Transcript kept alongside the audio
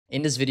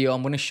In this video,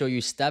 I'm going to show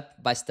you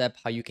step by step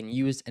how you can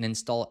use and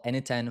install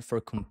N8N for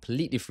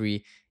completely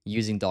free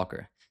using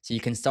Docker. So you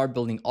can start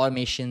building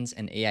automations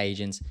and AI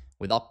agents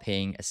without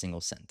paying a single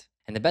cent.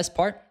 And the best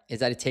part is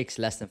that it takes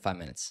less than 5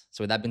 minutes.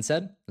 So with that being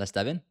said, let's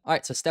dive in. All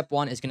right, so step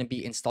one is going to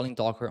be installing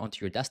Docker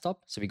onto your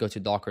desktop. So we go to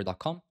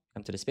docker.com,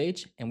 come to this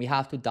page, and we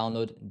have to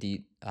download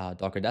the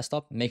Docker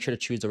desktop. Make sure to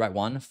choose the right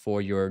one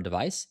for your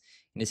device.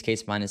 In this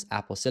case, mine is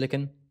Apple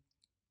Silicon.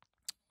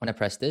 When I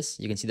press this,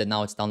 you can see that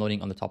now it's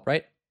downloading on the top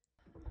right.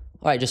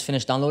 All right, just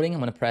finished downloading. I'm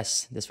going to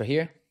press this right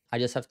here. I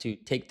just have to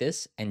take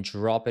this and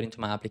drop it into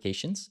my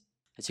applications.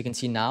 As you can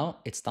see now,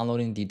 it's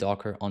downloading the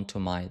Docker onto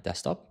my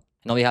desktop.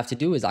 And all you have to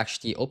do is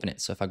actually open it.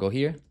 So if I go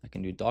here, I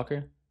can do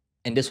Docker.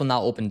 And this will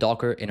now open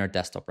Docker in our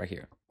desktop right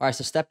here. All right,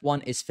 so step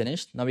one is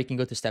finished. Now we can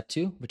go to step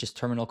two, which is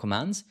terminal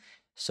commands.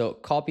 So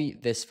copy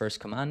this first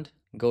command,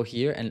 go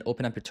here and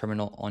open up your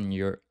terminal on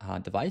your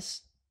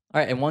device.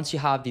 All right, and once you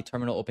have the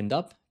terminal opened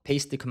up,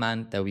 paste the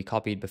command that we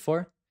copied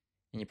before,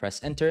 and you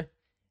press enter.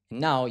 And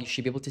now you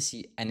should be able to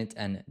see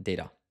N8N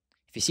data.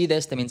 If you see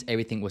this, that means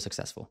everything was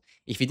successful.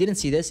 If you didn't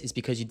see this, it's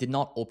because you did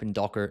not open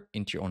Docker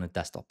into your own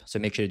desktop. So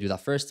make sure to do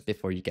that first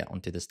before you get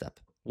onto this step.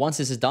 Once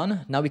this is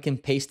done, now we can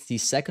paste the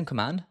second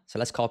command. So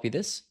let's copy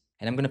this,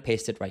 and I'm going to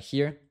paste it right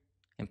here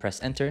and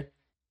press enter.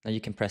 Now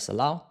you can press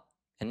allow.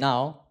 And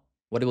now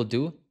what it will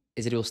do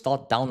is it will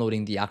start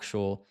downloading the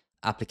actual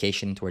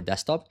application into our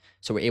desktop.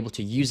 So we're able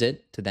to use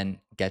it to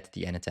then get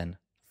the N8N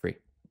free.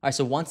 All right,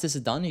 so once this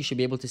is done, you should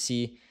be able to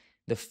see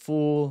the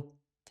full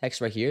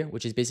text right here,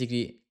 which is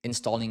basically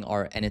installing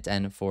our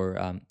N8N for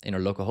in our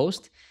local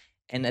host.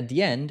 And at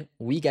the end,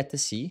 we get to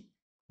see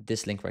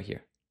this link right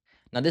here.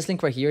 Now, this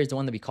link right here is the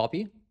one that we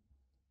copy.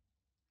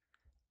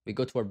 We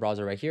go to our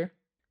browser right here,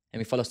 and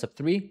we follow step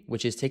three,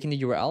 which is taking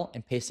the URL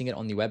and pasting it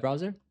on the web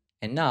browser.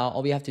 And now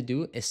all we have to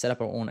do is set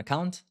up our own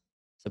account.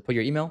 So put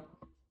your email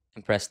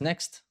and press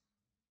next.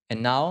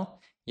 And now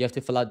you have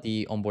to fill out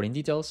the onboarding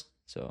details.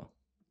 So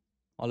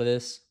all of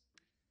this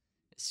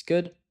is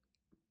good.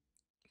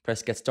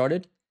 Press get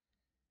started.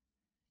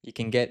 You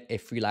can get a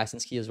free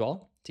license key as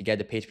well to get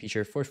the paid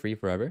feature for free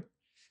forever,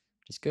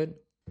 which is good.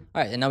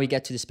 All right, and now we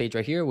get to this page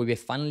right here where we have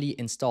finally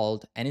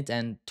installed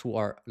N8N to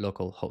our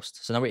local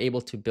host. So now we're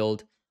able to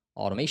build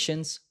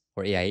automations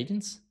or AI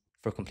agents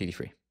for completely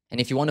free. And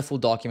if you want a full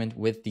document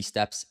with the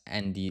steps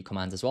and the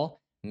commands as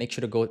well, make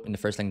sure to go in the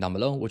first link down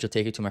below, which will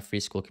take you to my free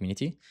school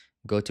community.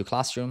 Go to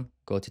Classroom,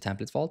 go to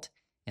Templates Vault,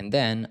 and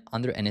then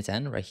under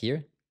N8N right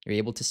here, you're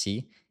able to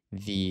see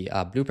the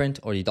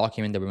blueprint or the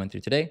document that we went through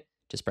today.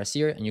 Just press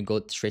here and you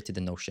go straight to the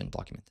Notion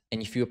document.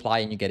 And if you apply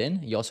and you get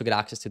in, you also get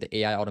access to the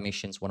AI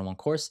Automations 101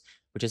 course,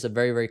 which is a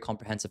very, very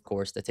comprehensive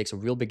course that takes a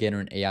real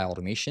beginner in AI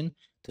automation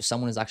to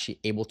someone who's actually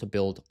able to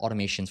build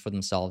automations for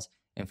themselves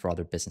and for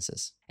other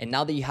businesses. And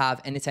now that you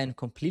have N8N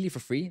completely for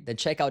free, then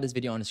check out this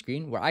video on the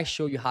screen where I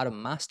show you how to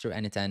master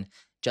N8N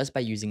just by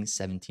using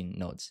 17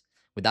 nodes.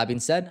 With that being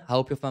said, I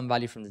hope you found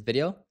value from this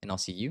video, and I'll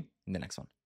see you in the next one.